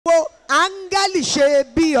Áńgẹ́lì ṣe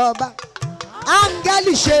bí ọba.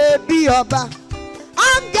 Áńgẹ́lì ṣe bí ọba.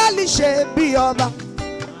 Áńgẹ́lì ṣe bí ọba.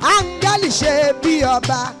 Áńgẹ́lì ṣe bí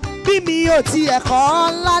ọba. Bí mi ò tiẹ̀ kọ́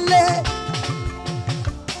lálé,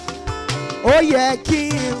 ó yẹ kí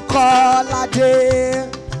n kọ́ ládé.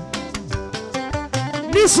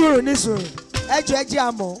 Ní sùúrù ẹ jẹ́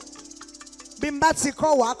àmọ́ bí n bá ti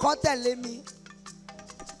kọ́ wàá kọ́ tẹ̀lé mi,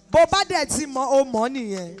 bó bá dẹ̀ ti mọ̀ ó mọ̀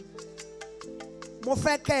nìyẹn. Mo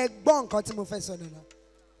fẹ́ kẹ́ ẹ gbọ́ nǹkan tí mo fẹ́ sọ nínú.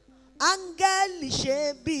 Áńgẹ́lì ṣe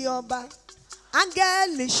bí ọba.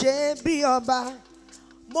 Áńgẹ́lì ṣe bí ọba.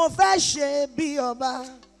 Mo fẹ́ ṣe bí ọba.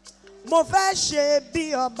 Mo fẹ́ ṣe bí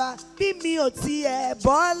ọba. Bí mi ò tiẹ̀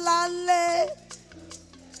bọ́ lálé,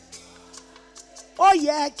 ó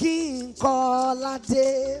yẹ kí n kọ́ ládé.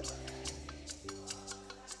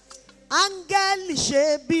 Áńgẹ́lì ṣe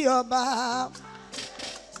bí ọba.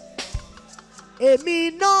 Èmi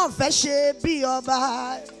náà fẹ́ ṣe bí ọba.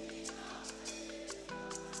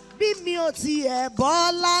 Bí mi ò tiẹ̀ bọ́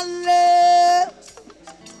lálé,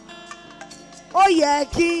 ó yẹ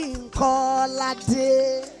kí n kọ́ ládé.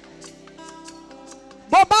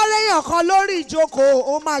 Bó bá réyàn kan lórí ìjókòó,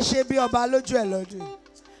 ó máa ṣe bí ọba lójú ẹ̀ lọ́dún.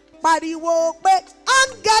 Pariwo pé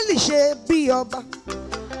áńgẹ́lì ṣe bí ọba.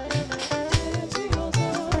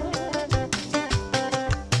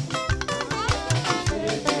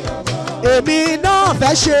 Èmi náà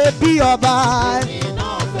fẹ́ ṣe bí ọba.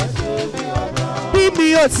 Bí mi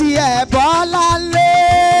ò tiẹ̀ bọ́ lálé,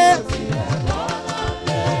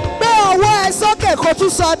 gbé ọwọ́ ẹ sókè kó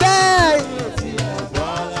tún sọ bẹ́ẹ̀.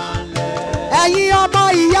 Ẹ̀yin ọmọ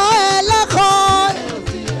ìyá ẹlẹ́kọ̀ọ́,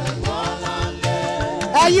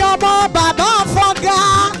 ẹ̀yin ọmọ bàbá fọ́gá,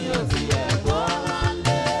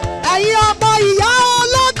 ẹ̀yin ọmọ ìyá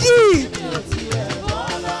olódì,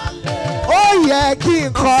 ó yẹ kí n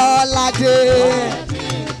kọ́ ládé.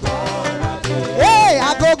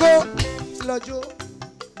 Agogo lọ́jọ́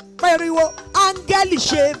pẹ̀riwo áńgẹ́lì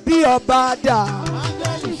ṣe bí ọba dà.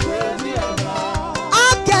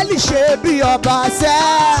 Áńgẹ́lì ṣe bí ọba sẹ́.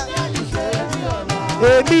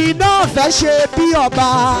 Èmi náà fẹ́ ṣe bí ọba.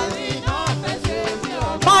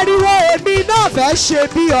 Pariwo èmi náà fẹ́ ṣe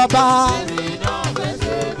bí ọba.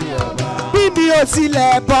 Bí mi ò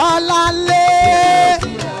tilẹ̀ bọ́ lálé,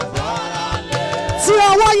 tí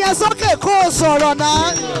ọwọ́ yẹn sókè kó o sọ̀rọ̀ náà.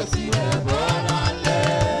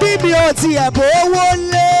 Bí mi ò tiẹ̀ bówó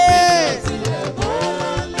lé,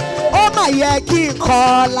 ó mà yẹ kí n kọ́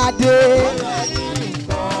ládé.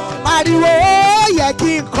 Pariwo ó yẹ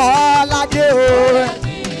kí n kọ́ ládé o.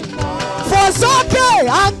 Fò sókè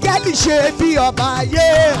áńgẹ́lì ṣe bí ọba yé.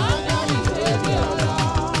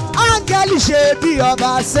 Áńgẹ́lì ṣe bí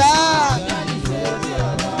ọba sẹ́.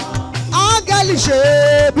 Áńgẹ́lì ṣe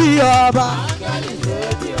bí ọba.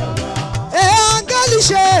 Áńgẹ́lì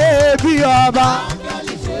ṣe bí ọba.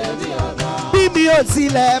 Bí mi ò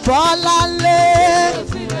tilẹ̀ bọ́ lálé,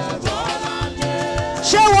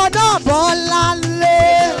 ṣé wọn náà bọ́ lálé?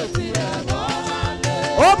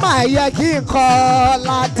 Ó mà yẹ kí n kọ́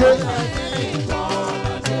ládé.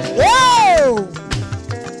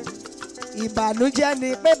 Ìbànújẹ́ ni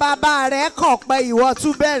pé bàbá rẹ̀ kàn pé ìwọ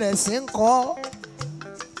tún bẹ̀rẹ̀ sí ń kọ́.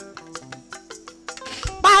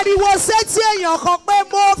 Pariwo sétí èèyàn kan pé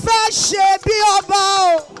mo fẹ́ ṣe bí ọba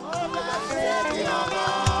o.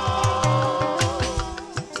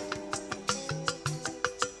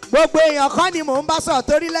 Gbogbo èèyàn kan ni mò ń bá sọ̀rọ̀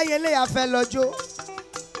torí lẹ́yìn eléyà fẹ́ lọ́jọ́.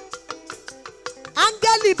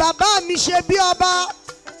 Áńgẹ́lì bàbá mi ṣe bí ọba.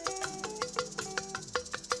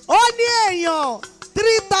 Ó ní èèyàn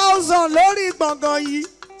 3000 lórí gbọ̀ngàn yìí.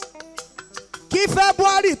 Kí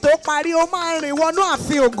February tó parí, ó máa rìn wọnú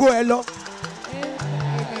ààfin ògo ẹ̀ lọ.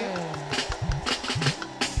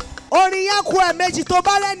 Orin yẹn kú ẹ̀ẹ̀mejì tó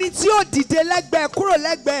bá rẹ́ni tí ó dìde lẹ́gbẹ̀ẹ́ kúrò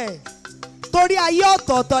lẹ́gbẹ̀ẹ́. Torí ayé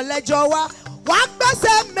ọ̀tọ̀ọ̀tọ̀ lẹ́jọ́ wá. Wà á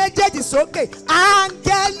gbẹ́sẹ̀ méjèèjì sókè.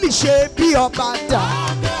 Áńgẹ́lì ṣe bí ọba dà.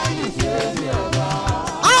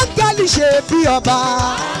 Áńgẹ́lì ṣe bí ọba.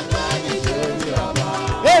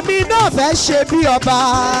 Èmi náà fẹ́ ṣe bí ọba.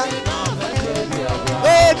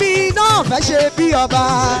 Èmi náà fẹ́ ṣe bí ọba.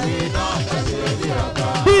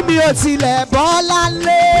 Bí mi ò tilẹ̀ bọ́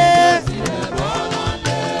lálé.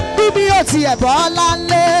 Bí mi ò tilẹ̀ bọ́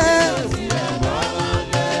lálé.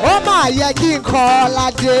 Ó mà yẹ kí n kọ́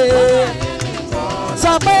ládé.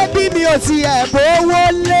 Sọ pé bí mi ò tiẹ̀ bówó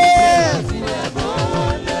lé.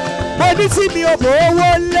 Mo ní tí mi ò bówó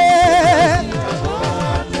lé.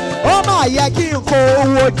 Ó mà yẹ kí n kó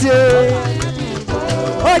owó dé.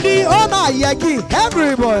 Ó ní ó mà yẹ kí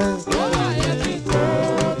everybody.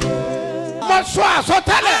 Mo sọ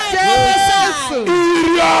àsọtẹ́lẹ̀.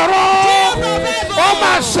 Ìrì ọ̀rọ̀ ó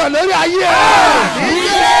máa sọ lórí ayé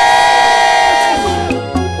ẹ̀.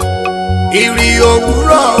 ìrì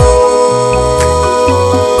òwúrọ̀ o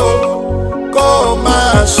kó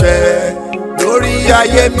máa ṣẹ lórí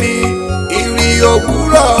ayé mi ìrì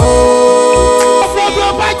òwúrọ̀ o. ọ̀fọ̀dọ̀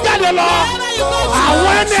bá jáde lọ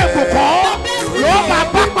àwọn ẹni ìbùkún ló máa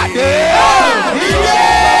bá pàdé.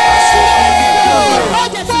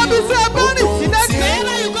 Fọ́bí tí ẹ bá rìn sí lẹ́sìn,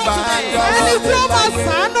 ẹni tí ó máa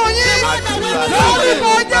ṣàánú yín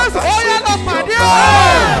lórúkọ Jésù ó yẹ lọ pàdé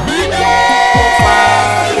o.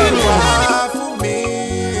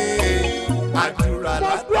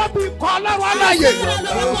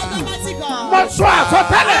 Mo sọ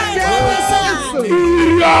àsọtẹ́lẹ̀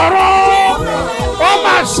ìyọ̀rọ̀ ó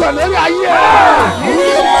máa sọ lórí ayé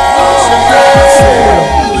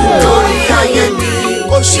lórí ayé mi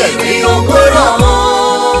ó ṣẹ̀lẹ̀ òwúrọ̀.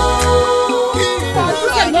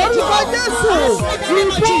 Lórúkọ Jésù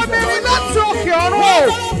ìbomirin láti òkè ọ̀run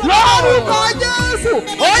lórúkọ Jésù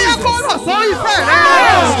ó yẹ kó rọ̀ sórí ìfẹ́ rẹ̀.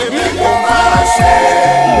 Ó máa ṣẹ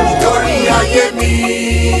lórí ayé mi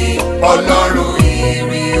Ọlọ́run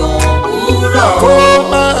ìrì òwúrọ̀ ó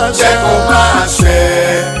jẹ́ kó máa ṣẹ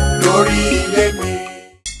lórí ilé mi.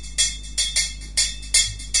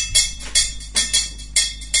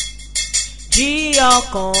 Jí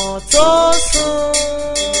ọkàn tó sùn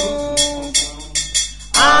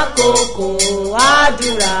àkókò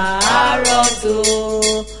àdúrà àárọ̀ tó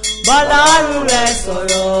bọ́lọ́run rẹ̀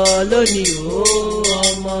sọ̀rọ̀ lónìí ó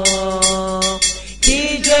ọmọ kí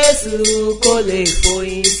Jésù kó lè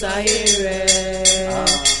fòyìn sáyé rẹ̀.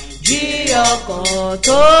 Jí ọkàn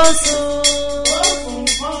tó sùn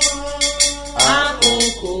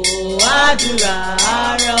àkókò àdúrà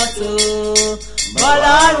àárọ̀ tó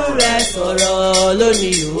bọ́lọ́run rẹ̀ sọ̀rọ̀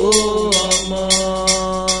lónìí ó ọmọ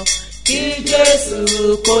kí Jésù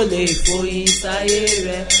kó lè fòyìn sáyé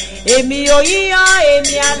rẹ̀. Èmi ò yíyán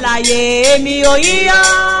èmi alààyè èmi ò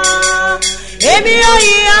yíyán èmi ò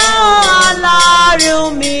yíyán Ọlọ́run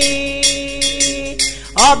mi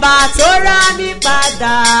ọba tó rà mí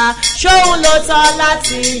padà ṣóun ló tọ́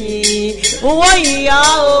láti yìn òun ò yíyán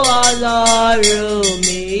Ọlọ́run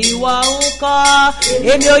mi ìwọ ń kọ́.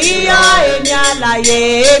 Èmi ò yíyán èmi alààyè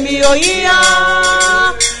èmi ò yíyán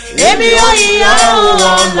èmi ò yíyán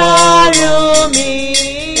Ọlọ́run mi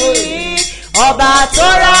ọba tó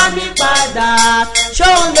rà mí padà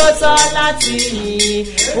ṣóun ló tọ́ láti yìn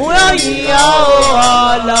òun ò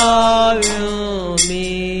yíyán Ọlọ́run mi.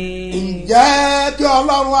 Ǹjẹ́ kí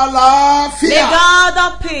Ọlọ́run àlàáfíà May God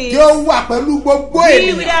of peace kí ó wà pẹ̀lú gbogbo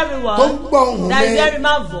be with ènìyàn everyone tó ń gbọ́ ohùn that is mi hearing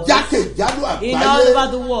my voice jákèjádò in all over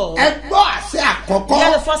the àgbáyé. world. Ẹ gbọ́ àṣẹ àkọ́kọ́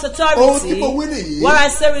Hear the first ohun tí authority. mo wí nìyí. What I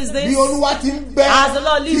say is Bí this: Olúwa ti ń bẹ as the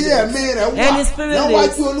Lord kí lives ẹ̀mí rẹ̀ wà and His Spirit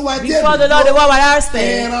níwájú Olúwa lives jẹ́ before the Lord, the one I ask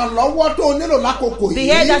them. ìrànlọ́wọ́ tó nílò lákòókò The yìí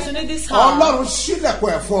head that you need this hour. Ọlọ́run ṣílẹ̀kùn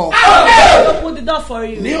ẹ̀ fún ọ. God open the door for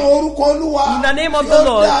you. Ní orúkọ Olúwa In the name of tí the ó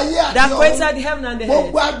Lord dá ayé àti that ọ̀run. created the heaven and the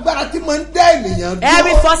Gbogbo earth. agbára tí mo ń dá ènìyàn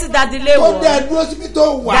Every dúró forces that delay tó dá one, dúró síbi tó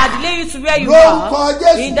wà that delay you to where you lórúkọ are,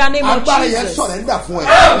 Jésù in the name of agbára yẹn Jesus. sọ̀rẹ́ńdà fún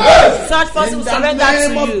ẹ. Such forces will surrender to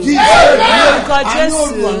you. Jesus. Lórúkọ A ní Jésù.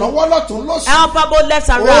 olùrànlọ́wọ́ lọ́tún lọ́sùn. Help both left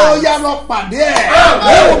and Ó right. yá lọ pàdé ẹ̀.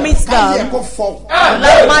 You will meet Káyé them. kó fọ.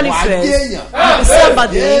 Like manifest. Wà á dé èèyàn. You will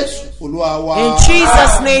somebody. Jésù Olúwa wa. In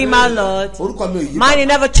Jesus' name, our Lord. Orúkọ mi ò yí Mine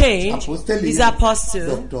never change. Apostoli He's apostle.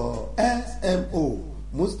 Dr. SMO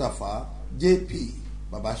Mustapha JP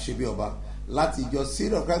Babasebioba láti ìjọ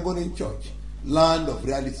City of Christ Golden Church Land of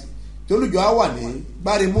Reality tí olùjọ á wà ní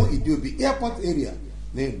Gbáremú Ìdíòbí Airport area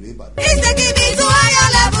ní ìlú Ìbàdàn. He's taking me to higher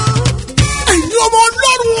level. Ẹ̀yin ọmọ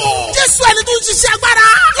Ọlọ́run o. Jésù ẹni tó ń ṣiṣẹ́ agbára.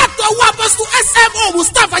 Látọ̀ wá apọ́sítù SMO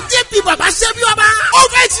Mustapha JP Babasebioba. Ó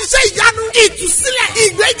fẹ́ ṣiṣẹ́ ìyanu, ìtúsílẹ̀,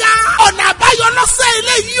 ìgbéga, ọ̀nà àbáyọ lọ́sẹ̀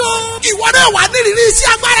eléyìí o. Ìwọ náà wà nírìírí iṣẹ́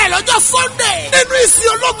agbára ẹ̀ lọ́jọ́ Sunday. Nínú ìsìn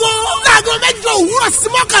ológo. Láago 8 òwúrọ̀ sí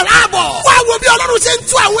 11 àbọ̀. Wá wo bí Ọlọ́run ṣe ń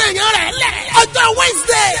tú àwọn èèyàn rẹ̀ lẹ̀. Ọjọ́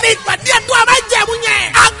Wednesday ní ìpàdé ẹ̀dùn àmájẹ̀mú yẹn.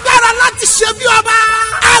 Agbára láti ṣe bí ọba.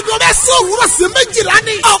 Aago 9 òwúrọ̀ sí 12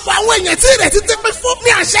 ní. Ọ̀pọ̀ àwọn èèyàn tí ìrètí ti pín fún ní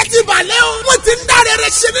àṣẹ ti balẹ̀ o. Wọ́n ti ń dáre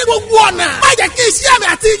rẹ̀ ṣe ní gbogbo ọ̀nà. Má jẹ́ kí iṣẹ́ àmì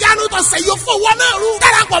àti ìyanu tọ̀sẹ̀ yóò fowó náà rú.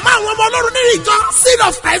 Darapọ̀ mọ́ àwọn ọmọ Ọlọ́run nínú ìjọ City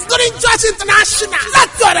of Christ Golden Church International.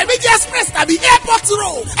 Láti ọ̀rẹ́ méjì express tàbí airport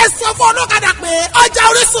road. Ẹ sọ fún ọlọ́kadà pé ọjà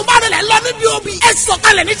Orísun bá rẹ̀ lọ níbi òbí. Ẹ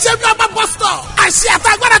sọ̀kalẹ̀ ní ṣẹ́bí ọba bus stop. Àṣẹ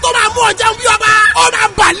àtàgbàdà tó máa mú ọjà bí ọba. Ó máa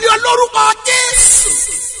bàlẹ́ ọ lórúkọ Jésù.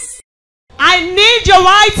 I need your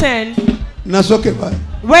right hand. Na sókè báyìí.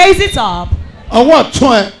 Raise it up. Ọwọ́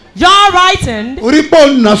ọ̀tún ẹ. Your right hand. Orí pò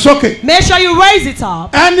nà sókè. Make sure you raise it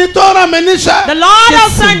up. Ẹni tó rán mi níṣẹ́. The Lord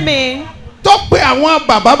has sent me. tó pe àwọn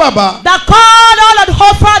bàbá. that called all of the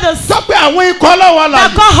whole fathers, tó pe àwọn ikọ̀ ọlọ́wọ́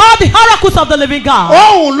that àlàyé. called all the oracles of the living God.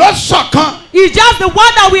 òun ló ṣọ̀kan. He's just the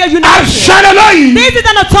one that we are united. àṣẹlẹ̀ lóyìn. This is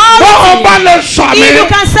an bó o authority. bá lè sàmì. If you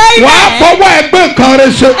can say wàá that, fọwọ́ ẹgbẹ́ nǹkan rẹ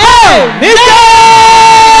ṣe.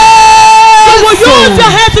 you will use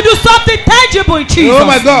your hand to do something tangible in Jesus. Oh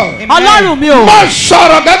my God. Ọlọ́run mi o. mo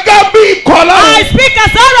sọ̀rọ̀ gẹ́gẹ́ bí ikọ̀ I ọlọ́run. speak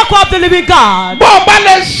as oracle of the living God. bó o bá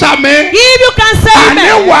lè sàmì. If you can say àní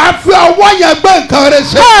amen. wàá fi ọwọ́ yẹn gbé nǹkan rẹ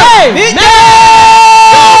ṣe. Amen.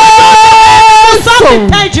 Do something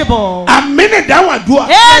tangible. àmì ni dáhùn àdúrà.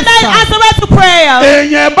 Amen. Answer to prayer.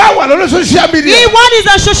 èèyàn bá wà lórí social media. If one is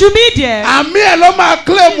on social media, àmì ẹ̀ ló máa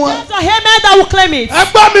claim wọn. it's a amen that will claim it.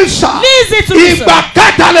 ẹgbọ́n mi sà. Listen to me, sir. ìgbà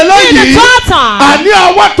kẹtàlélóyìn. In the third time, àní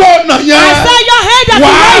ọwọ́ tó nà I yẹn. say your hand that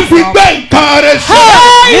wàá you fi raise up. gbé nǹkan rẹ ṣe.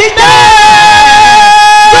 Amen.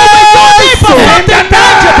 You will do it for something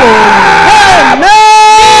tangible.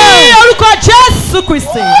 Ní orúkọ Jésù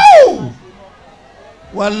Kristi.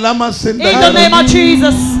 wàlámà In the name of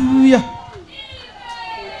Jesus.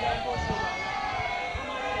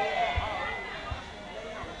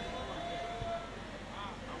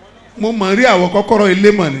 mo mọ̀ rí àwọn kọ́kọ́rọ́ ilé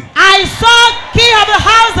mọ̀ ni. I saw key of the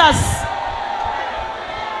houses.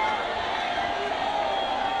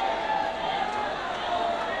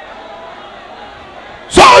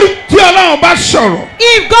 sọ́ọ́rí tí ọlọ́run bá sọ̀rọ̀.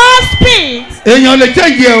 If God speaks, èèyàn lè jẹ́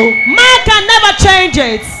yẹ o. man can never change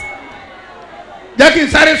it. jẹ́ kí n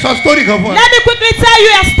sáré sọ sítórì kan fún ọ. Let me quickly tell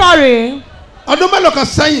you a story. ọdún mélòó kan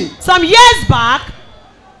sẹ́yìn. Some years back,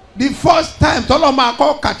 the first time tọ́lọ́ máa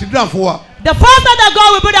kọ́ cathedral fún wa. the first time that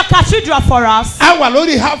God will build a cathedral for us, a wà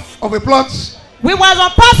lórí half of a plot. we was on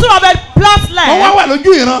parcel of a plot mo wá land. wà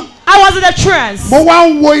lójú ìran. I was in a trance. mo wá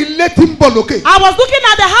ń wo ilé tí ń bọ̀ lókè. I was looking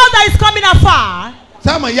at the house that is coming afar.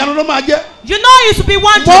 sáàmù ìyanu ló máa jẹ́. You know it should be mo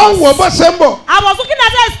ń wondrous. wo bó ṣe ń bọ̀. I was looking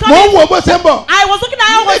at how it's mo ń coming. wo bó ṣe ń bọ̀. I was looking at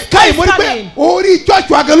how it's káyì mo ní pé coming. orí church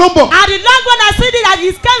wa gan ló ń bọ̀. And the long one I see it that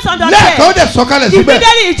it comes on the lẹ́ẹ̀kan ó church. dẹ̀ sọ̀kalẹ̀ síbẹ̀.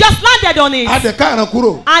 Immediately it just landed on it. a dẹ̀ ká àrùn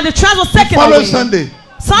kúrò. And the trance was taken following away. Sunday.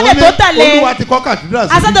 Sunday mo ní totally. olúwa ti kọ́ cathedral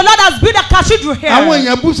I said sí. the Lord has built a cathedral here. àwọn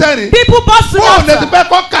èèyàn bú sẹ́rìn. People burst to bóun lè ti laughter. fẹ́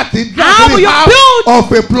kọ́ cathedral How will sí you half build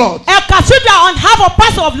of a plot. a cathedral on half a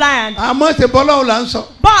parcel of land? àmọ́ ṣe bọ́lọ́hùn là ń sọ.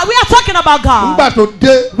 But we are talking about God. nígbà tó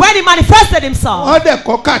dé When he manifested himself, wọ́n dẹ̀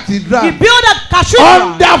kọ́ cathedral. he built a cathedral.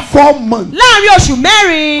 under 4 months. Láàrin oṣù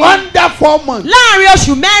mẹ́rin. under 4 months. Láàrin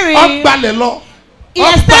oṣù mẹ́rin. ọgbàlẹ̀ lọ. He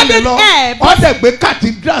extended air wọ́n dẹ̀ gbé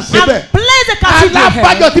cathedral síbẹ̀. and placed a cathedral here.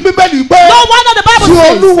 alábàjọ tí bíbélì gbé. No wonder the Bible tí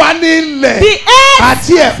says olúwa ní ilẹ̀ the earth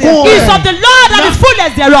àti ẹ̀kún is of rẹ̀. the Lord and his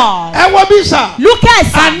fullness thereof. ẹ wo bí sà. Look at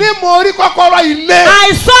it. àní mo rí kọ́kọ́rọ́ ilé.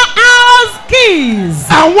 I saw house keys.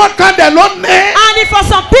 àwọn kan dẹ̀ ló ní. And if for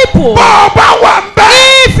some people, bó o bá wà ń bẹ́.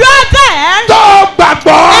 if you are there, tó o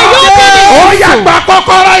gbàgbọ́. And you believe. ó yá gba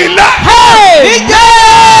kọ́kọ́rọ́ ilé.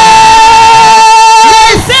 hey,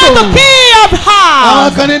 receive the key of àwọn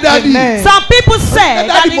house. kan ní dádì. Some people say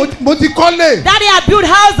that dádì mo ti kọ́lé. Daddy had built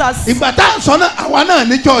houses. ìgbà tá à ń sọ náà àwa náà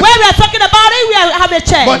ní church. When we are talking about it, we have a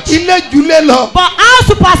but church. ilé julé lọ. But house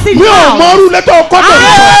supersedes mi ò house. mọ orú ilé tó kọ́ tó ń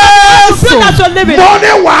sọ. I feel that you're living. mo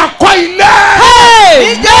ní wà á kọ́ ilé.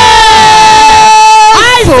 Hey!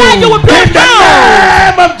 I said you will in build the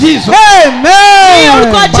house. name of Jesus. Ní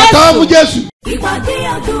orúkọ bàtà ọmú Jésù. Jésù. ìpàdé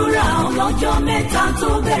àdúrà ọlọ́jọ́ mẹ́ta tó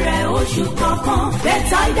bẹ̀rẹ̀ oṣù kọ̀ọ̀kan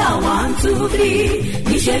bẹ́tàìdà 1 2 3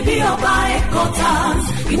 níṣẹ́ bí ọba headquarters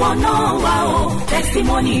ìwọ náà wà ó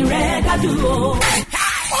testimony rẹ̀ dájú o.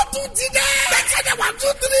 ó tún ti dẹ́. bẹ́tàìdà 1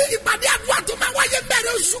 2 3 ìpàdé àdúrà tó máa wáyé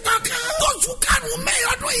bẹ̀rẹ̀ oṣù kọ̀ọ̀kan. tóṣù karùn-ún mẹ́rin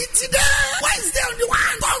ọdún yìí ti dẹ́. Wednesday on the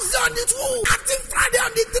 1 Thursday on the 2 àti Friday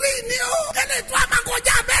on the 3 ni o. ẹlẹ́ tó a máa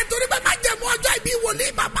kọjá bẹ́ẹ̀ torí bẹ́ẹ̀ máa jẹ̀mú ọjọ́ ìbí wòlíì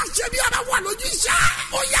bàbá ṣe bí ọba wà lójú iṣẹ́.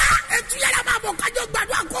 ó yá ẹtú yàrá máa bọ̀ kájọ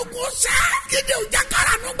gbàdúrà kókó ṣẹ́. kíde òjà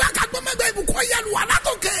kára nùgbà kagbọ́mẹgbẹ́ ibùkọ́ yẹlu wà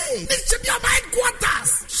látòkè. ní ṣe bí ọba headquarters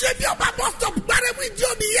ṣe bí ọba bus stop gbárẹ́mú ìdí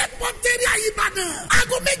omi airport area Ìbàdàn.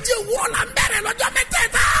 aago méje òwúrọ̀ la ń bẹ̀rẹ̀ lọ́jọ́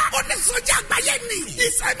mẹ́tẹ̀ẹ̀ta. oníṣòjà àgbáyé ni.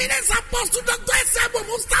 his eminence apostle Dr. S.M.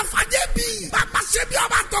 Mustapha JP. bàbá ṣe bí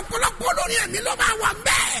ọba tọpọlọpọ lórí ẹ̀mí ló máa wà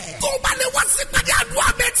bẹ́ẹ̀. tó bá lè wá sí pàdé àdúrà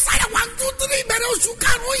bẹ́tsáyà 1 2 3 bẹ̀rẹ̀ oṣù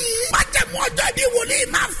karùn-ún yìí. májẹ̀mú ọjọ́ ìbí wòlíì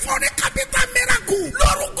máa fọ́ ní capital miracle.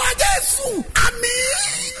 lórúkọ Jésù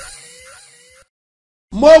àmín.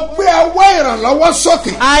 mo gbé ọwọ́ ìrànlọ́wọ́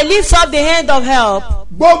sókè. I lift up the hand of help.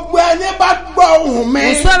 gbogbo ẹni bá gbọ́ ohùn mi.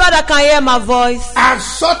 whosoever that can hear my voice.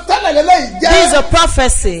 àsọtẹ́lẹ̀ lélẹ́yìí jẹ́. this is a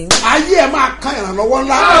prophecy. ayé ẹ̀ máa kan ìrànlọ́wọ́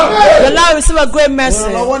ńlá. your Lord receive a great mercy.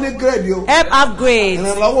 ìrànlọ́wọ́ ní gírèdì o. help upgrade.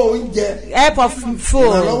 ìrànlọ́wọ́ oúnjẹ. help of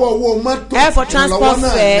food. ìrànlọ́wọ́ owó mọ́tò. help for transport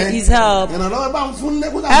fare is help. ìrànlọ́wọ́ bá ń fún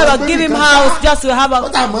lẹ́kọ̀ọ́. help of give him house just to have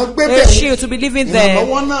a shield to be living there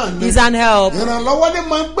is an help. ìrànlọ́wọ́ ní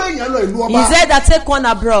máa ń gbé èèyàn lọ ìlú ọba. he said that take one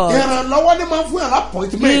abroad. ìrànlọ́wọ́ ní máa ń fún yàrá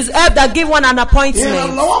appointment. he is help that give one an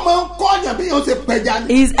appointment. ìrànlọ́wọ́ máa ń kọ́ ọ̀yàn bí yóò ṣe pẹja ni.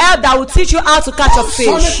 he is help that will teach you how to catch a fish.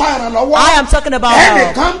 sọ nípa ìrànlọ́wọ́. I am talking about help.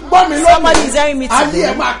 ẹnìkan gbọ́ mi lónìí. somebody is hearing me today.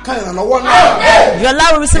 ayé ẹ̀ máa kan ìrànlọ́wọ́ náà. your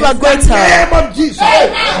life will receive a great help.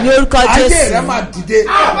 ní orúkọ Jésù. ayé rẹ̀ máa dìde.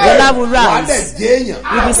 your life will rise. wàá lẹ̀ jẹ́ èèyàn.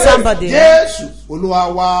 you be somebody. Jésù Olúwa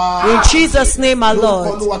wa. In Jesus' name, our Lord.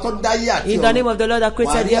 Olúwa tó dáyé àti ọ̀run. In the name of the Lord that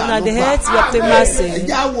created the heaven and the earth, we obtain mercy. ẹ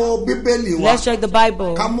já wo Bíbélì wa. Let's check the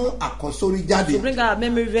Bible. ká mú àkọ́sórí jáde. To bring our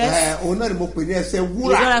memory verse. òun náà ni mo pè ní ẹsẹ̀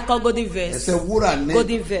wúrà. It's what I call golden verse. ẹsẹ̀ wúrà ní.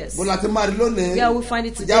 Golden verse. bó la ti máa rí lónìí. Where we find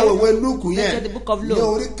it today. jáwé ìwé Lúùkù yẹn. Let's check the book of Luke. ní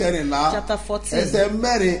orí kẹrìnlá. Chapter 14. ẹsẹ̀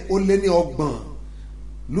mẹ́rin ó lé ní ọgbọ̀n.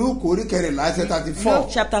 Lúùkù orí kẹrìnlá ẹsẹ̀ 34.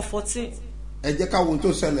 Luke chapter 14. ẹ jẹ́ ká wo ohun tó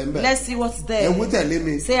ṣẹlẹ̀ ńbẹ̀. Let's see what's there. ẹ wí tẹ̀lé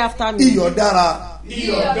mi. Say after me. iyọ̀ dára.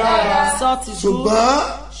 iyọ̀ dára. Salt is good.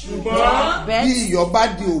 ṣùgbọ́n bí iyọ̀ bá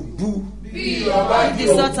di òbu. bí iyọ̀ bá di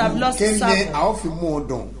the salt have lost its kí ni savour. a ó fi mú ọ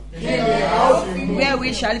dùn. Where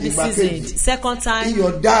we shall be seasoned. Second time.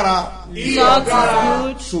 iyọ̀ dára. Salt is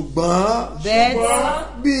good. ṣùgbọ́n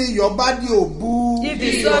But bí iyọ̀ bá di òbu. if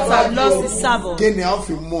the salt have lost its savour, kí ni a ó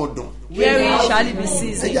fi mú ọ dùn. where we shall be ẹ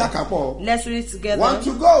seasoned. jẹ́ àkàpọ̀. Let's read it together. 1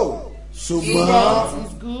 to go. ṣùgbọ́n Salt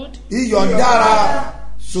is good. iyọ̀ dára.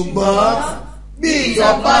 ṣùgbọ́n bí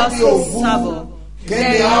iyọ̀ bá di òbu. kí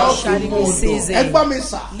ni a ó fi mú ọ dùn. ẹ gbọ́ mi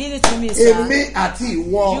sà. Lead it to me, sir. èmi àti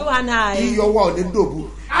ìwọ. You and I. iyọ̀ wa ò ní dòbu.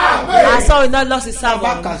 Our soul will not lost its savour.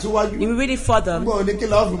 bá kà síwájú. You will read it further. gbọ́n ní kí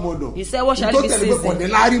la ó fi mú ọ dùn. You say, what shall it be tó tẹ̀lé pé kò ní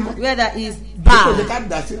láárí mọ́. seasoned? Where there is kò ní ká bad.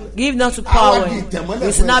 dà sílẹ̀. Give not to power.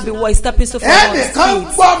 We should not be what is stepping so far. ẹnìkan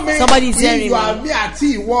gbọ́ mi. Somebody is hearing iyọ̀ me. àmì àti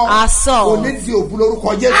ìwọ. Our soul. kò ní di òbu lórúkọ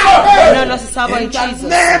Jésù. We not lost its savour in in the Jesus.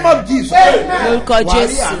 name of Jesus. Lórúkọ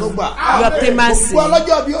Jésù. You obtain mercy. gbogbo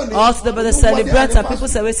ọlọ́jọ́ bí òní. Also the brothers celebrate and people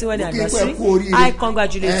celebrating when they are anniversary. I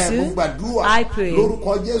congratulate you. I pray.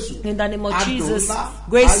 lórúkọ Jésù. In the name of Adùn Jesus, ńlá,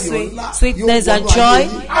 great ayọ̀ ńlá sweetness yóò and wọnú joy ayé yín.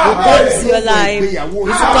 will come to your life. It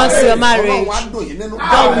will come to your marriage. God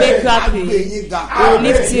will make you happy. He will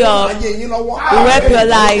lift you up. He will help your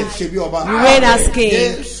life. You reign as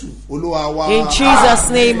king. In Jesus'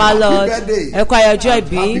 name, my Lord. Ẹ kú ayọ̀jọ́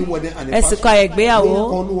ìbí. Ẹ sì kú ayọ̀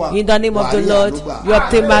ìgbéyàwó. In the name of the Lord, you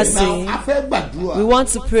obtain mercy. We want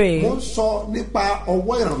to pray. I'm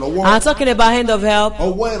talking about hand of help.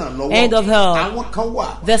 Hand of help.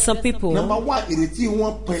 There's some people.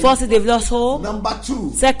 Firstly, they've lost hope.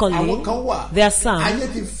 Secondly, they are some.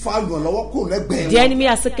 The enemy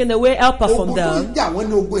has taken away helper from them.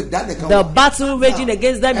 The battle raging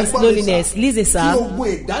against them is loneliness. Listen, sir.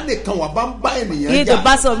 If the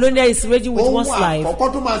battle of loneliness is raging with one's life,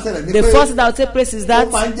 the first thing that will take place is that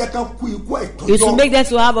it will make them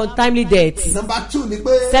to have untimely death.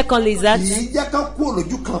 Secondly, is that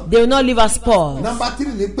they will not live as poor.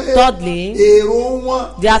 Thirdly,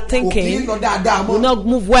 their thinking will not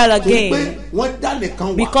move well again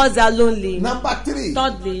because they are lonely.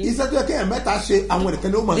 Thirdly,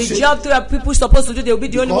 the job that people supposed to do, they will be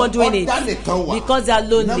the only one doing it because they are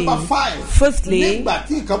lonely. Fifthly,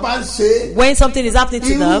 when something is happening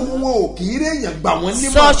to them,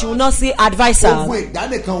 such will not see advisor.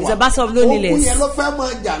 It's a battle of loneliness.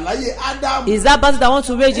 Is that battle that wants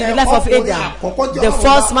to rage in the life of Adam, the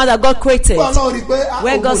first man that God created?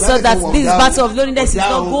 When God saw that this battle of loneliness is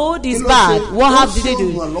not good, is bad, what have did they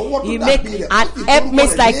do? He make an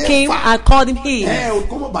helpmate like him and called him Eve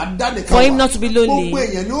for him not to be lonely.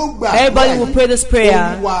 Everybody will pray this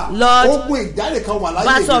prayer. Lord,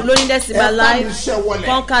 battle of loneliness in my life,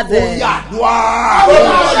 conquer them.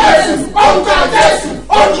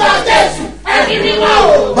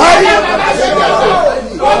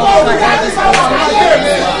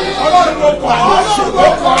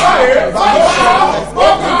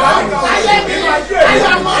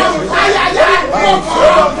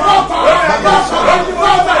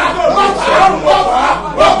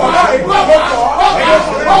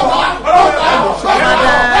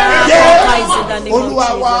 In the name of Jesus.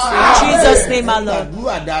 In Jesus' name, our Lord.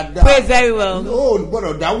 Pray very well.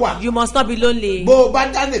 You must not be lonely. If you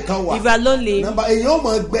are lonely,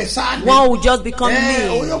 one will just become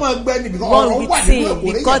mean. One will be sin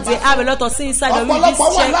because they have a lot of sin inside of you. This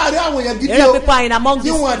church, a lot of people are in among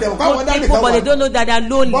these people, but they don't know that they are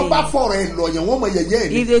lonely.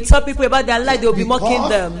 If they tell people about their life, they will be mocking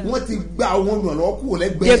them.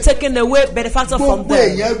 They have taken away benefactor from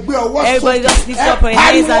them. Everybody just lift up your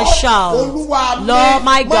hands and shout, Lord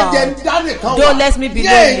my God, don't let me be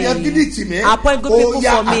lonely. Appoint good people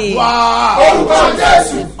for me.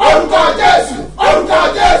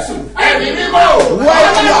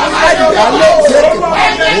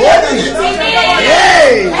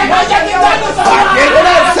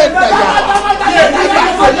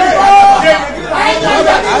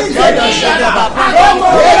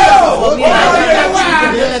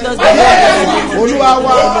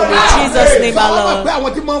 Jesus' name, our Lord.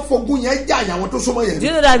 Do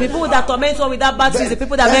you know that the people that torment one with that battle is the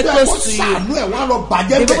people that are very close to you?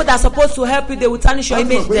 The people that are supposed to help you, they will tarnish your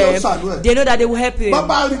image them. They know that they will help you.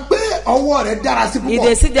 If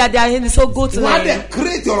they see that their hand is so good to them, they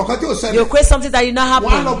will create something that did not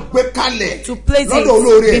happen to place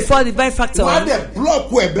it before the benefactor.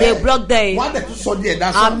 They block them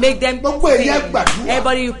and make them pray.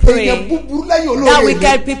 Everybody you pray that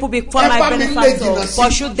wicked people before my benefactor,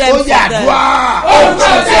 pursue them for them.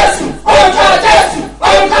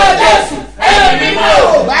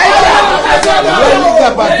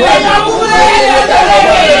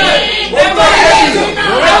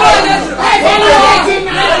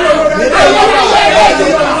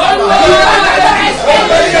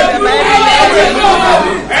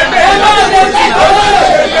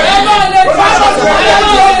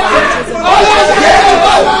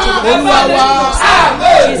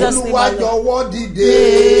 Jesus' name,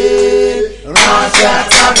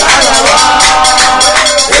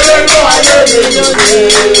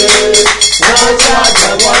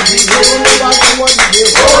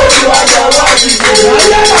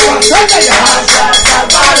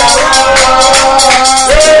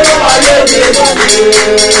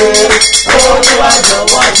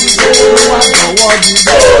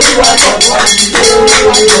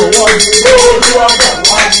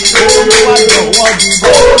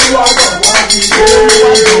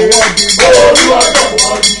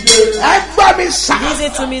 Listen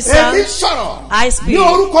to me, sir. I speak in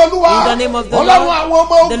the name of the Lord,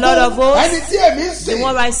 the Lord of hosts, the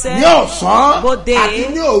one I said, both day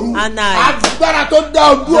and night. The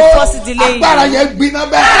force is delaying you.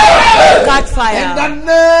 Catch fire. In the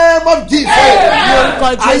name of Jesus.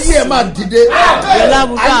 Your love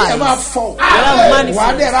will rise. Your love will manifest.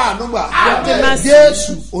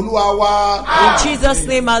 In Jesus'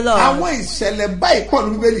 name, my Lord.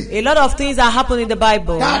 A lot of things are happening in the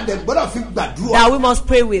Bible that we must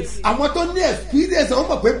pray with.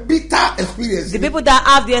 The people that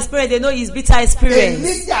have the experience, they know it's bitter experience.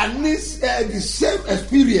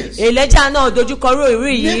 Elijah náà dojú kọ irú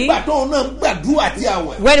ìrí yìí.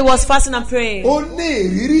 When he was fasting and praying,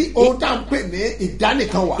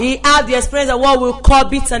 he had the experience of what we call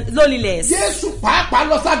bitter loneliness.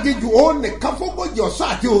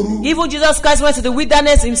 Even Jesus Christ went to the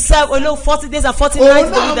wilderness himself alone 40 days and 40 nights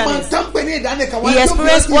in the wilderness. He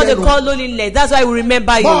experienced what they call loneliness. That's why we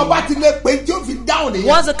remember you. Once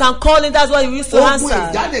you can call him, that's what he used to answer.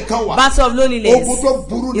 Battle of loneliness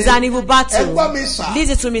is an evil battle.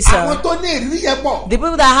 Listen to me, sir. The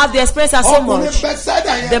people that have the experience are so much.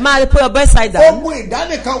 The man put your bedside down.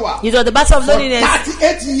 It was the battle of loneliness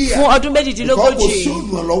for ọdún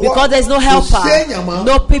méjìdínlógójì because there is no helper,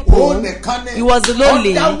 no people. He was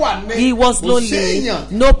lonely. He was lonely.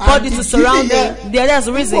 Nobody to surround him. There's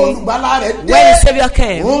a reason. When the Savior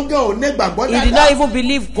came, he did not even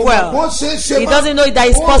believe well. He doesn't know that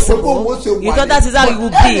it's possible. He thought that is how it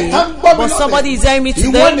would be. But somebody is hearing me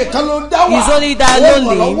today. He's only that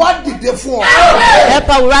lonely.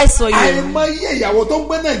 Helper will rise for you.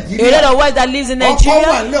 A lot of wives that lives in Nigeria,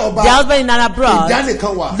 their husband in and abroad,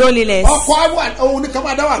 loneliness.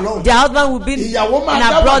 Their husband will be in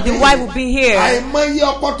abroad, the wife will be here. A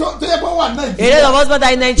lot of husbands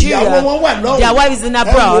are in Nigeria, their wife is in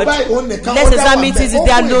abroad. Let's examine it,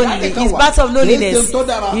 they are lonely. It's part of loneliness.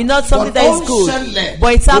 It's not something that is good,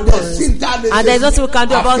 but it happens. And there's nothing we can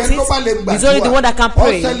do about it. It's only the one that can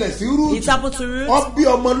pray. It happened to Ruth.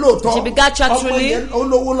 She begat truly.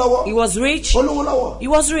 He was rich. He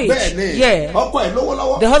was rich. Yeah.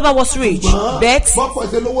 The husband was rich. But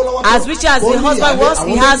as rich as the husband was,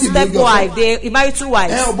 he has stepwife. He married two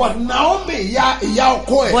wives. But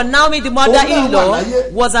Naomi, the mother-in-law,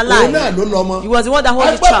 was alive. He was the one that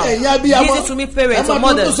held the child. Listen to me, parents or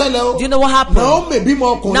mothers. Do Do you know what happened? Naomi bímọ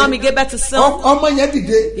ọkùnrin. Naomi gave birth to son. Ọmọ yẹn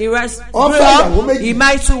dìde. He grew Ó fẹ́ ìyàwó up. méjì. He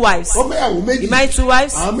married 2 wives. Ó fẹ́ ìyàwó méjì. He married 2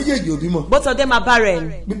 wives. Àwọn méjèèjì ò bímọ. Both of them are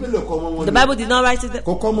barren. Bíbélì ọkọ ọmọ wọn. The Bible did not write it.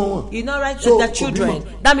 Kò kọ́ ọmọ wọn. He did not write So, their kò children. bímọ.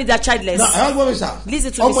 That means they are childless. Na ẹ gbọ́ mi sà.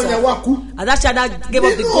 Listen to me, Ọmọ yẹn wá kú. And that child that gave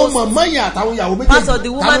up the Nínú ghost. màmá yẹn àtàwọn ìyàwó méjèèjì. Part of the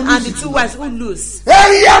woman ta ló and the lose 2 jù? wives who lose.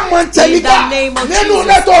 Area In Montelica the name of nínú Jesus.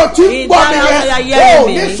 lẹ́tọ̀ tí ń In gbọ́ that mi house you are yẹn hearing o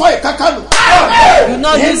me. ní sọ ìkákánù. You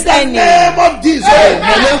not In lose the any. name of Jesus.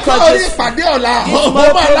 Lórúkọ Orí Jésù. ìpàdé ọ̀la This ó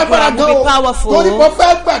tomorrow máa lágbára program will gan be o. powerful. Torí mo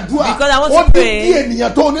fẹ́ gbàdúrà. Because I want Ó to dín pray. bí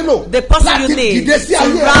ènìyàn tó nílò. The person you láti need dìde sí to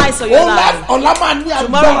ayé rise on your life. Ọ̀la máa ní agbára.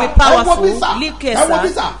 Tomorrow will be powerful. Ẹ wo bí sà. Look here, Ẹ wo sir. bí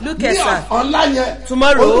sà. Look here, Ní sir. ọ̀la yẹn.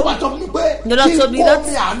 Tomorrow, Olúwa sọ fún mi pé the Lord kí told me n kó that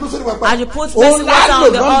mi àánú sórí pẹpẹ. as you put mercy water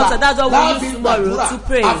on the altar, that's what we Láàbí use tomorrow gbàdúrà. to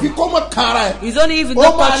pray. Àfi kó mọ̀ kára ẹ̀. It's only if you Ó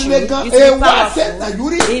don't máa touch you, le gan. it will be Ewa ṣe powerful.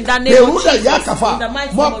 nàyúrí. In the name of Èrúdà Jesus. yá kàfà. In the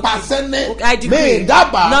mighty Mo name of pàṣẹ Jesus. ní. Okay, I decree, Mi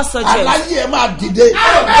dábàá. not suggest. Aláyé ẹ̀ máa dìde.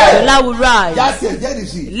 The Lord will rise. Jáde ẹ̀jẹ̀ rì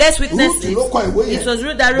sí. Let's witness Rúùtù ló kọ ìwé it. yẹn. It was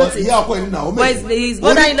Ruth that wrote But it. ìyá ọkọ yìí Naomi. But his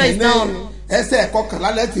mother-in-law is Naomi. Ẹsẹ̀ kọkànlá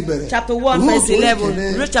lẹ́tì bẹ̀rẹ̀. Chapter 1 Rúùtù verse 11.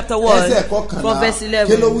 kìíní. Ruth chapter 1 Ẹsẹ̀ kọkànlá. from verse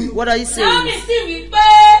Kí ló wí? 11. What are you Naomi saying? sì wí pé.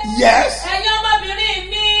 Yes. Ẹ̀yin ọmọbìnrin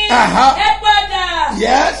mi. Aha. Ẹ padà.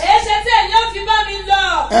 Yes. Èṣe tí ẹ̀yin ò fi bá mi lọ.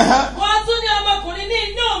 Aha. Wọ́n tún ní ọmọkùnrin ní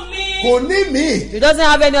inú mi. Kò ní mí. He doesn't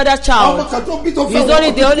have any other Ọmọ child. kan tó bí tó fẹ́ He's wọ́n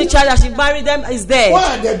only kọ́ the tó only kú. child that she married them is dead. Wọ́n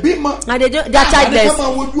àdẹ̀ bímọ. And they are childless.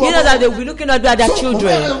 You know that they will be looking at their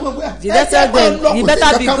children. You better tell them, you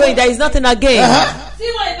better be going, there is nothing again. Tí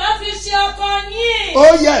wọn ìbá fi ṣe ọkọ yín.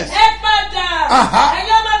 Oh yes. Ẹ padà. Aha.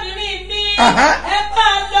 Ẹ̀yin ọmọbìnrin mi. Aha. Ẹ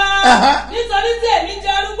máa lọ. Aha. Nítorí tí èmi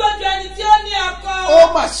jẹ́ arúgbó ju ẹni tí ó ní ọkọ. Ó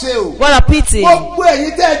mà ṣe o. What a pity. Gbogbo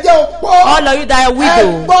ẹ̀yin tẹ́ ẹ jẹ́ opó. All of you that are Ẹ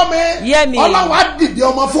widow, gbọ́ mi. Hear me. Ọlọ́run á dìde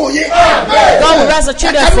ọmọ fún yín. God will raise the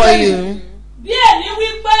children for you. Bí èmi wí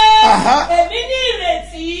pé. Aha. Èmi ní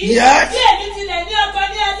ìrètí. Yes. Tí èmi tilẹ̀ ní ọkọ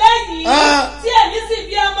ní alẹ́ yìí. Ah. Tí èmi sì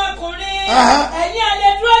bí ọmọkùnrin. Aha. Ẹ̀yin a lè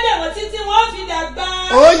dúró dè wọ́n títí wọ́n fi dàgbà.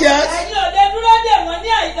 Oh yes. Ẹ̀yin ò lè dúró dè wọ́n ní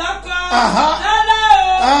àìdọ́kọ. Aha. Rárá o.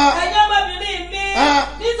 Ah. Ẹ̀yin ọmọbìnrin mi. Ah.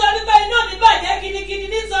 Nítorí pé inú mi bàjẹ́ gidigidi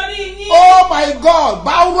nítorí yín. Oh my God,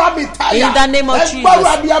 Báwúrà mi táyà. In the name of Jesus. Ẹgbọ́rún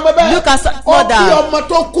abiyamọ bẹ́ẹ̀. Look at Ó mother. bí ọmọ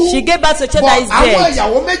tó kú. She gave birth to a child But that is àwọn dead.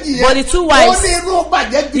 ìyàwó méjì yẹn. But the 2 wives, Ó ní inú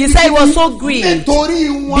bàjẹ́ gidigidi. he said he was so grieved Nítorí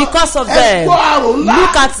wọn. because of them. Ẹgbọ́ àrò ńlá.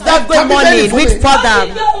 Look at that great money which Wọ́n poured sì down.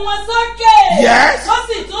 gbé wọn sókè. Yes. Wọ́n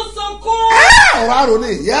sì tún sunkún. Ọ̀rọ̀ àrò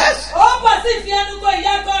ni. Yes. Ó bọ̀ sí fi ẹnu kò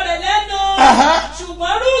ìyàkọ rẹ̀ lẹ́nu. Aha.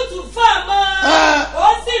 Ṣùgbọ́n Rúùtù fà mọ́. Ah. Ó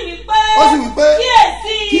sì wí pé. Ó sì wí pé.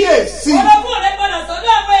 Kíyèsí. Orogún rẹ̀ padà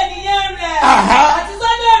sọ́dọ̀ àwọn ènìyàn rẹ̀. Aha. Àti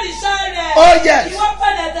sọ́dọ̀ òrìṣà rẹ̀. Oh yes. Ìwọ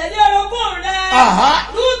padà tẹ̀lé orogún rẹ̀. Aha.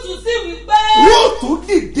 Rúùtù sì wí pé. Rúùtù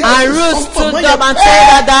dìde. And Ruth Ọmọ stood yẹn. up and told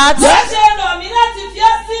her that, Ó ṣe rọ̀ mí láti fi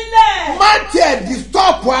ọ́ sílẹ̀. Má tiẹ̀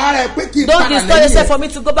disturb ara ẹ̀ pé kí n don't padà disturb yourself for me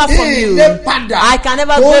to go back from you. Ilé padà. I can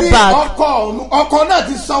never Torí go back. ọkọ náà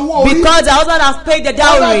ti sanwó orí. Because the husband has paid the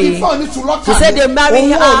dowry. She said they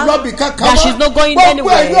marry her, that she's not going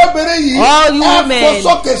anywhere. All you women,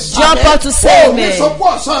 jump up to say amen. Amen.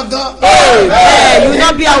 You will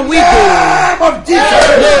not be a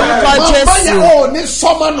widow. Lórúkọ Jésù.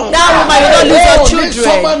 That woman, you don't lose your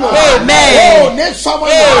children. Amen. Amen.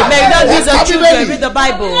 You don't lose your children. Read the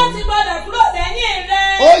Bible. Láti padà kúrò lẹ́yìn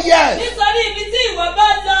rẹ̀. Oh yes. Nítorí ibi tí ìwọ bá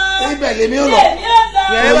lọ. Ibẹ̀ lèmi ó lọ. Èmi ó lọ.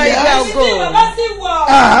 Wherever you shall Ibi go. tí ìwọ bá sì wọ̀.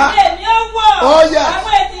 Aha. Èmi ó wọ̀. Oh yes.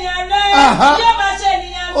 Àwọn ènìyàn rẹ̀. Aha. Yóò máa ṣe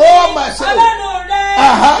ènìyàn mi. Ó máa ṣe. Ọlọ́run rẹ̀.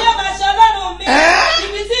 Aha. Yóò máa ṣe ọlọ́run mi.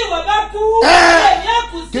 Ibi tí ìwọ bá kú. Èmi ó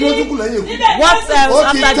kù sí. Kí ló tún kù lẹ́yìn ikú? Níbẹ̀ ni What ó sì else Ó ti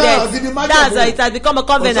after tán, death? ó ti di májẹ̀mú. That's it has become a Kò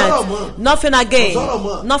sọ̀rọ̀ covenant. mọ́. Nothing again. Kò sọ̀rọ̀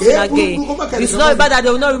mọ́. Nothing Èébú again. kó má kẹ́lẹ́ It's kan not mọ́. about that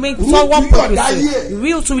they will not remain Ruth for one yóò purpose. dáyé.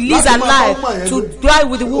 Real to release Láti her máa life bá ọmọ yẹn to gbé. die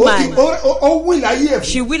with the woman. Ó wíìlì ayé ẹ̀ fún.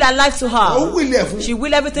 She will her life to Ó her. wíìlì ẹ̀ fún. She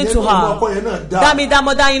will everything to Ọmọ ọkọ her. yẹn náà dá. That means that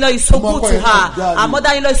mother-in-law is so Ọmọ good ọkọ to yẹn náà dá her. ni. Her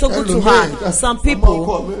mother-in-law is so good to Ẹlòmíì, her. Some ọmọ ọkọ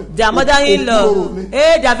people, mi. their mother-in-law, Òkúrò ni.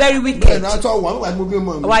 they are very Bẹ́ẹ̀ wicked. náà tọ́ wà nígbà tí mo bí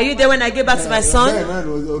ọmọ mi. Were you there when I gave back to my son? Bẹ́ẹ̀ náà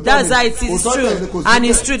ló- That's how it is. It's Kò true. sọ́tẹ̀ ni, kò sí And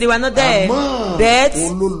it's bẹ́ẹ̀. true. They were not there. Àmọ́ But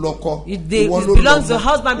òun ló lọ́kọ. it Ìwọ ló belongs, the lọ́mọ.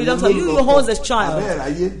 husband belongs to Ìwọ you. ló You lọ́kọ. hold the child. Abẹ́rẹ́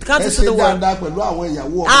ayé. Can't Ẹ you see ṣe the word? dáadáa pẹ̀lú àwọn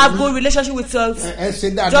ìyàwó ọmọ Have yín. good relationship with your Ẹ ṣe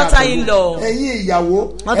dáadáa daughter-in-law. pẹ̀lú ẹ̀yin ìyàwó.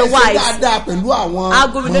 Not the Ẹ ṣe wives. dáadáa pẹ̀lú àwọn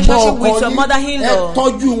Have good mọ̀mọ́ relationship ọkọ with your yín. mother-in-law. Ẹ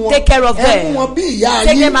tọ́jú wọn. Take care of Ẹ them. mú wọn bí ìyá yín.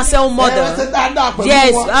 Take them as your own mother. Ẹ ṣe dáadáa pẹ̀lú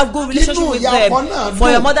Yes, wọn. have good relationship Kínú with ìyá them. ọkọ náà For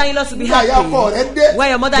your dùn. mother-in-law to be Nígbà ìyá happy. ọkọ rẹ dé. When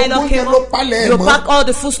your mother-in-law Gbogbo came oúnjẹ ló home, palẹ̀ you mọ́. pack all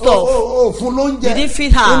the food stuff. Fún lóúnjẹ. You didn't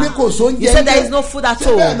feed her. Ó ní kò sóúnjẹ You said there ńlẹ̀. is no food at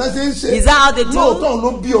Ṣé bẹ́ẹ̀ náà all. ṣe Is that how they do?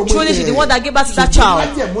 Truly, she's the one that gave birth to that child.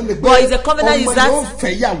 But his covenant is that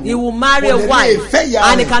he will marry a wife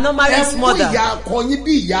and he cannot marry his mother.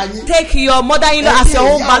 Take your mother-in-law as your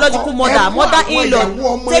own biological mother.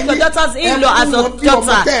 Mother-in-law, take your daughters-in-law as your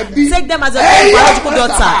daughter. Take them as your own biological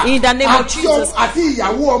daughter. In the name of Jesus.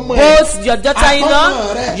 Both your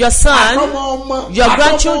daughter-in-law, your son, your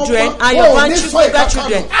grandchildren, and your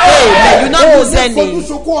grandchildren. Hey, you not lose any. Hey, you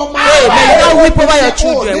not weep over your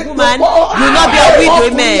children. Woman, you will not be a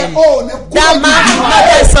widow. Amen. That man will not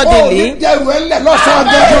die suddenly. You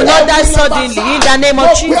will not die suddenly. In the name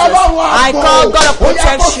of Jesus, I call God of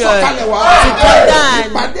protection to come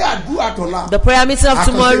down. The prayer meeting of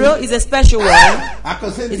tomorrow is a special one.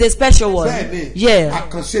 It's a special one. Yeah.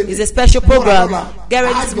 It's a special program. Get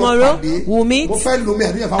ready tomorrow. We'll meet.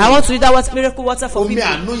 I want to use that miracle water for people.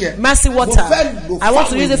 Mercy water. I want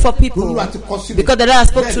to use it for people. Because the Lord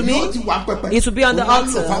spoke to me. It will be on the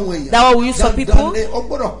altar. That what we use for people.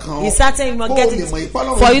 It's certain you must get it.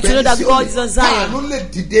 For you to know that God is on Zion.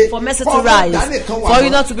 For mercy to rise. For you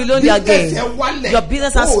not to be lonely again. Your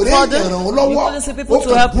business has fallen. You couldn't see people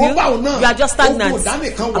to help you. You are just stagnant.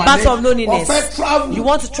 A battle of loneliness. You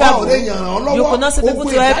want to travel. You could not see people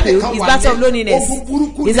to help you. It's battle of loneliness.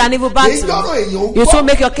 It's an evil battle. You too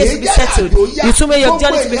make your case to be settled. You too make your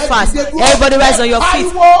journey to be fast. Everybody rise on your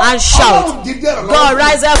feet and shout, God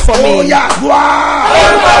rise up for me.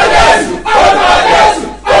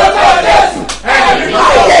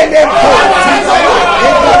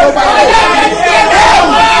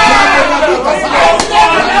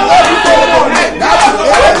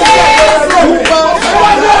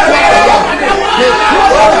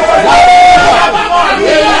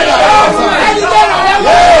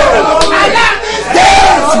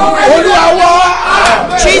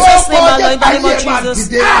 Jesus' name, our Lord, in the name of Jesus,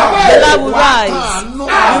 the Lord will rise. You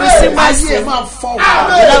receive mercy. The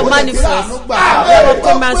Lord will manifest. The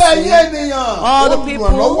Lord mercy. All the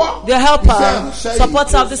people, the helper,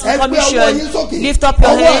 supporter of this commission, lift up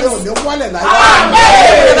your hands.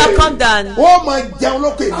 Never come down. Stand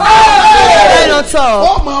on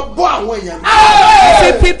top.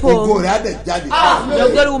 Feed people. Your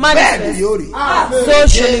glory will manifest. So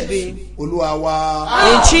shall it be.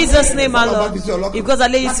 In Jesus' name, my Lord. If God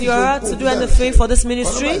has laid it to your heart to do anything for this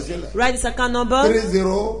ministry, write this account number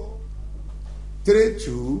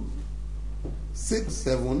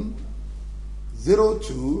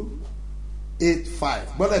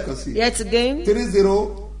 3032670285. Yet again.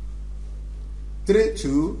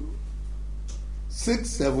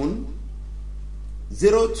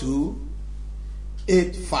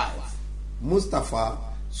 3032670285. Mustapha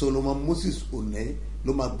Solomon Moses One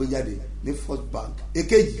ló máa gbé jáde ní First Bank.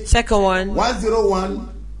 Èkejì. Second one.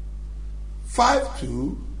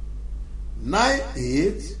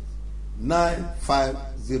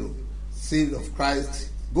 101-5298-950. Seal of Christ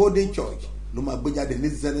Golden Church ló máa gbé jáde ní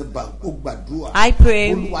Zenith Bank. Ó gbàdúrà. I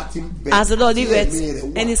pray as the Lord liveth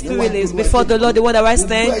and His Spirit lives before the Lord, the one that I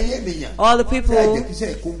stand. All the people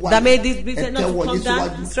that made this business not to come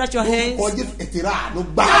down, stretch your hands.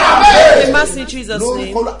 The mercy in Jesus'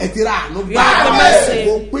 name. You have the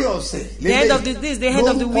mercy. The end of this, the end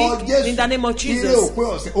of the week, in the name of Jesus.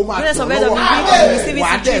 Goodness of end of the week, receive it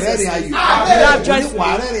in Jesus' name. You laugh joyfully. You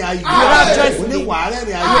laugh joyfully. You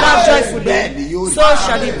laugh joyfully. So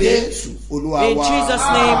shall it be. In Jesus'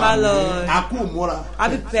 name, my Lord. Happy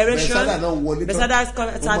preparation. Bethesda is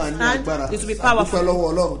at hand. It will be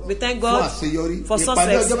powerful. We thank God for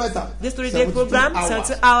success. This 3-day program,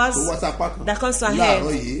 72 hours that comes to a head.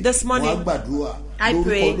 This morning, I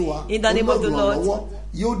pray in the name of the Lord.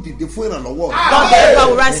 God, the helper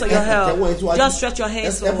will rise for your help. Just stretch your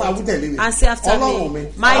hands forward and say after me,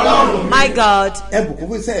 my Lord, my God, raise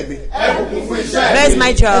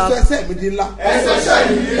my job, enlarge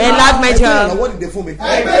my job,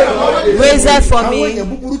 raise it for me.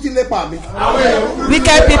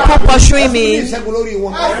 Wicked people pursuing me,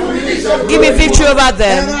 give me victory over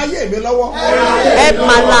them. Help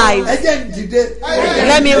my life.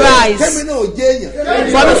 Let me rise for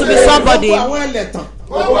me to be somebody.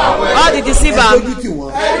 All the deceiver,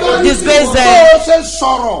 disgrace them,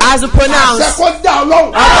 as you pronounce, authority to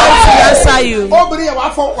answer you. Woman, you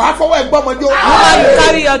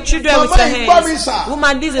carry your children with your hands.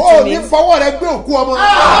 Woman, listen to me. You don't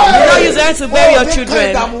use your hands to bury your children.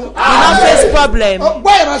 You don't face problem.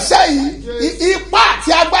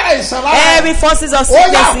 Every forces of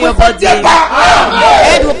sickness in your body,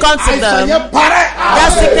 aid will come to them.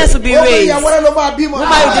 That sickness will be raised. Woman, you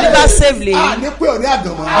deliver safely. You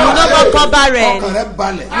will not become barren. You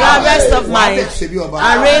are rest of mind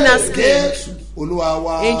and reign as king. Olúwa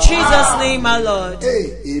wa. In Jesus' name, my Lord.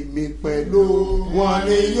 Èmi pẹ̀lú wọn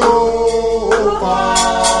ni yóò kọ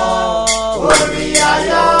orin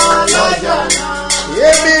ayọ̀ lọ́jọ́ náà.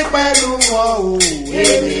 Èmi pẹ̀lú wọn o.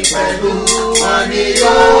 Èmi pẹ̀lú wọn ni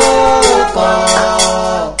yóò kọ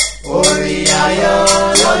orin ayọ̀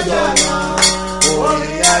lọ́jọ́ náà.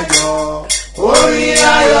 Orin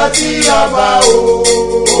ayọ̀ tí ọba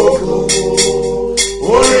ògo,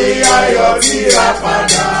 orin ayọ̀ tí a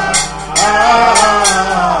padà.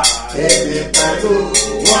 Èmi pẹ̀lú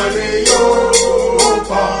wọn ni yóò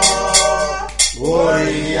kọ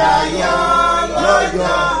orin ayọ̀ lọ́jọ́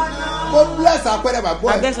náà. Mo bless àpẹẹrẹ bàbá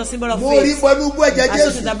ẹ̀. Mo rí pẹ̀lú gbọ́ ẹ̀jẹ̀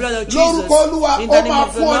Jésù. Lórúkọ Olúwa ó máa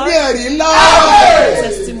fún ọ ní ẹ̀rí ńlá.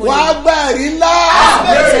 Wà á gba ẹ̀rí ńlá.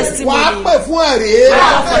 Wà á pè fún ẹ̀rí.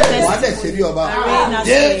 Wà á dẹ̀ ṣe bí ọba.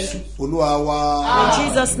 Jésù Olúwa wa. In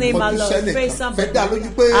Jesus' name, my Lord. Praise somebody. Fẹ́ dá lójú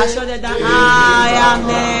pé. Assure that I am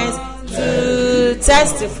meant to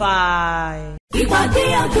testify. Ìpàdé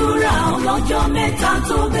àdúrà ọlọ́jọ́ mẹ́ta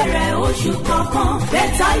tó bẹ̀rẹ̀ oṣù kọ̀ọ̀kan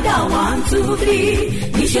bẹ́tàìdà 1, 2, 3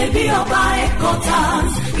 níṣẹ́ bí ọba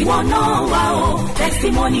headquarters ìwọ náà wà ó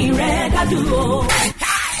testimony rẹ̀ dájú o.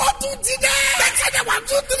 Ó tún ti dé. Bẹ́tàìdà 1,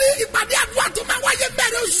 2, 3 ìpàdé àdúrà tó máa wáyé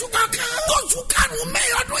bẹ̀rẹ̀ oṣù kọ̀ọ̀kan. Oṣù karùn-ún May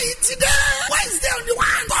ọdún yìí ti dé. Wednesday on the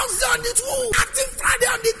 1, Thursday on the 2 àti Friday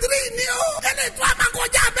on the 3 ni o. Ẹlẹ́tọ́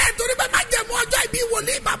àmàkọjá bẹ́ẹ̀ torí bẹ́ẹ̀ máa jẹ̀mú ọjọ́ ìbí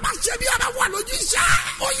wòlíì Babasebioba wà lójú iṣẹ́.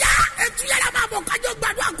 Ó yá ẹtú yàrá máa bọ̀ kájọ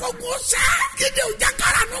gbàdúrà kókó ṣẹ́. Kíde òjà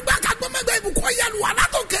kára nùgbà kagbọ́mẹgbẹ́ ibùkún yẹlu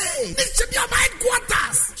alátòkè. Ní Sebioba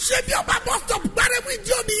headquarters. Sebioba bus stop gbárẹ́mú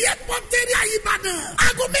ìdí omi airport area Ìbàdàn.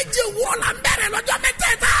 Aago méje òwúrọ̀ la ń bẹ̀rẹ̀ lọ́jọ́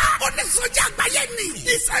mẹ́tẹ̀ẹ̀ta. Oníṣòjà àgbáyé ni.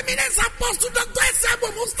 His Eminence Apostle Dr. S.M.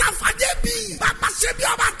 Mustapha J.P.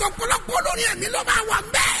 Babasebioba tọ̀pọ̀lọpọ̀ olórin ẹ̀mí ló máa wà ń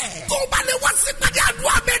bẹ́ẹ̀. Tó o bá lè wá sí pàdé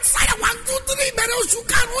àdúrà Bẹ́tísáyà 1, 2, 3 bẹ̀rẹ̀ oṣù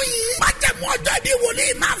karùn-ún yìí. Májẹ̀mú ọjọ́ ìbí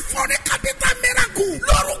wòlíì máa fọ́ ní capital miracle.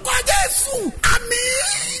 Lórúkọ Jésù.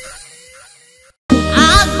 Àmín.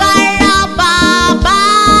 Agbára bàbá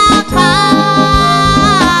ká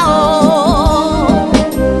o,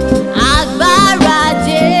 agbára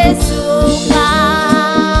Jésù ká.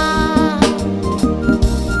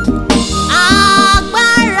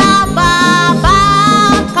 Agbára bàbá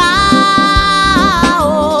ká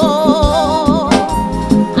o,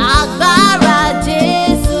 agbára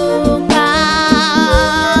Jésù ká.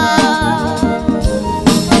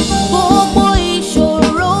 Gbogbo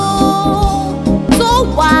ìṣòro tó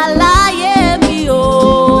wà láyé mi o,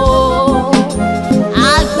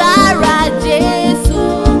 agbára Jésù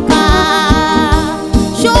ká.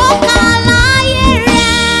 Ṣóká láyé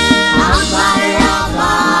rẹ̀, agbára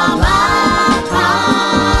bàbá ká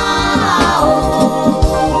o,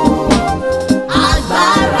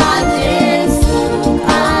 agbára Jésù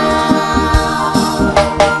ká.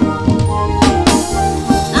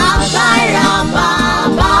 Agbára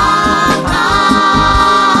bàbá ká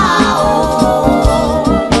o,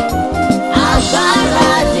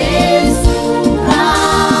 agbára Jésù ká.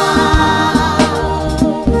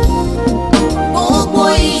 Gbogbo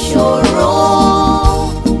ìṣòro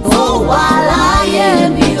tó wà láyé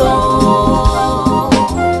mi o,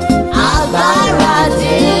 agbára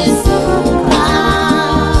Jésù ká.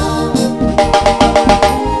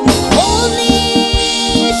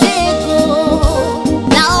 Oníṣègùn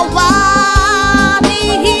làwa mi,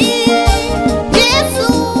 Jésù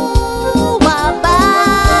wá bá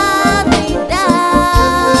mi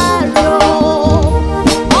dárò.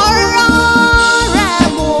 Ọ̀rọ̀ rẹ̀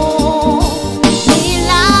mú mi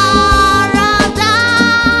lára dá,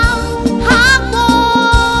 àgbo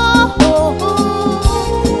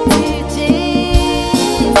ti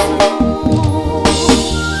Jésù.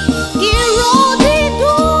 Ìró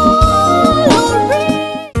dídùn lórí.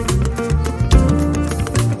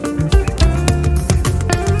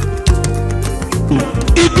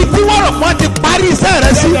 Ibi tí wọ́n rò wọ́n ti parí iṣẹ́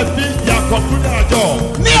rẹ sí.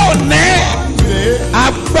 Ní òní,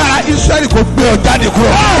 agbára Ísírẹ́lì kò gbé ọ jáde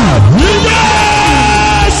kúrò.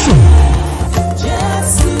 Jésù.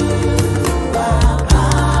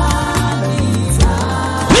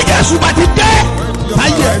 Bí Jésù bá ti dé,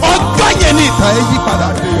 ọjọ́ yẹn ní ìtàn ẹ yí padà.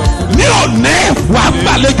 Ní òní, wàá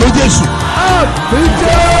gbàlejò Jésù.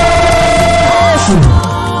 Jésù.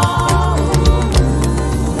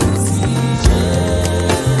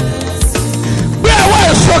 Gbé ẹwọ́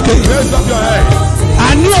ẹ̀ sókè.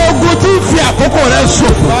 Àní ogun tí ń fi àkókò rẹ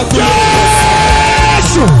ṣòfò.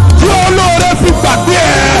 Jésù tí olóore fi gbàgbé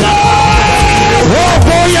ẹ̀.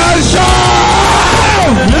 Ogun yẹn ṣọ́.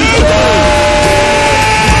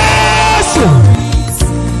 Jésù.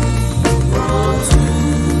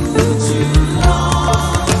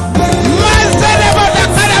 Mẹ́sẹ̀lẹ̀ bọ̀dẹ̀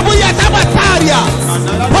kárẹ̀bù yàtọ̀ bàtàríà.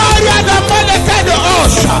 Bọ́ọ̀lù àdàmọ́lẹ̀ kẹ́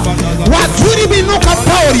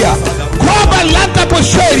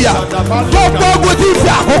kábàyà gbogbo ogun tí fi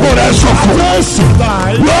àkókò rẹ̀ ṣòfò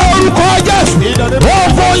lórúkọ Jésù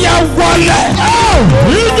ogun yẹn wọlé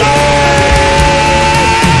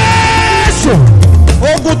Jésù.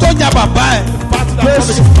 Ogun tó jà bàbá ẹ̀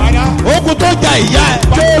Jésù, ogun tó jà ìyá ẹ̀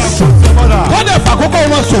Jésù, wọ́n dẹ̀ fàkókò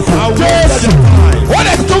wọn ṣòfò Jésù, wọ́n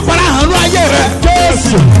dẹ̀ tún fara hàn ní ayé rẹ̀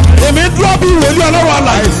Jésù. Èmi dúró bí wòlíì Ọlọ́run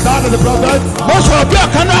àlàyé. Mo sọ̀rọ̀ bí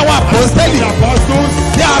ọ̀kan náà àwọn àpòstélì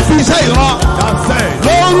tí a fi iṣẹ́ ìran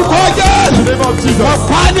lórúkọ Jésù. Wọ́n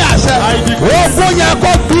pa á ní àṣẹ. Ogun yẹn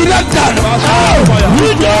kó fi rẹ̀ dànù.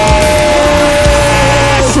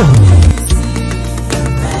 Jésù.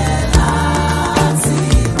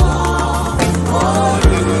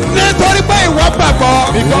 Nítorí pé ìwọ gbàgbọ́.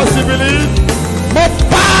 Because you believe. Mo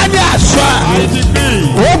pa á ní àṣẹ.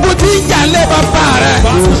 Ogun tí ń jà lé bàbá rẹ̀.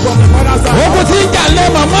 Ogun tí ń jà lé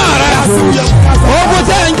màmá rẹ̀. Ogun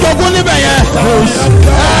tí ń jogún níbẹ̀ yẹn.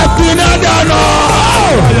 Ẹ gbiná dànù.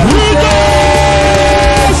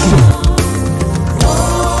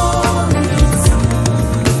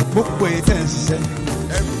 Mo pè é tẹ̀ ń ṣiṣẹ́.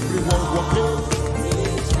 Everyone working.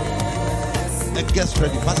 Ẹ get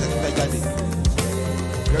ready. Pásẹ̀ ní bẹ́ẹ̀ jáde.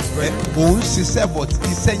 Òun ṣiṣẹ́ but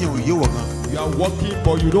iṣẹ́ yẹn ò yé wọ̀ gan. You are working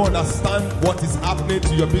but you don't understand what is happening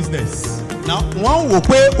to your business. Now wọ́n wò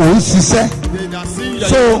pé òun ṣiṣẹ́. They are seeing that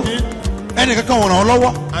so you are working. Ẹnìkankan wọ̀n ràn ọ́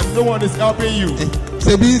lọ́wọ́. And no one is helping you.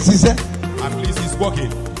 Ṣebí ń ṣiṣẹ́. At least he's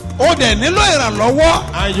working. Ó dẹ̀ nílò ìrànlọ́wọ́.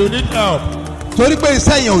 And you need help. Torí pé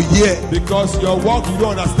iṣẹ́ yẹn ò yé ẹ. Because your work you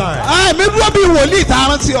don't understand. Mi dúró bí wòlíì tá a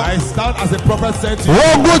rántí ọ. I stand as a prophet sent to you.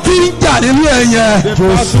 Ogun tí ń jà nínú ẹ yẹn. The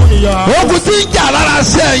battle in your house. Ogun tí ń jà lára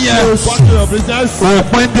ṣẹ́ yẹn. The battle in your business.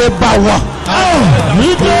 Òpin dé bá wa.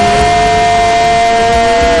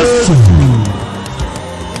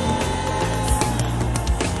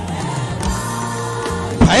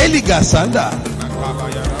 Paeli gasanda.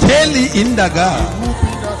 Teli indaga.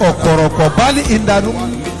 Okoroko bali indanu.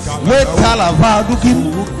 Wetala vadukin.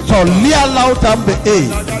 Solia lautambe e.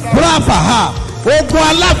 Brafa ha. Ogun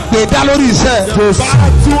alágbèdá lórí iṣẹ́. The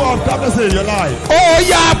battle of darkness in your life. Ó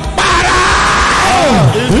yá para.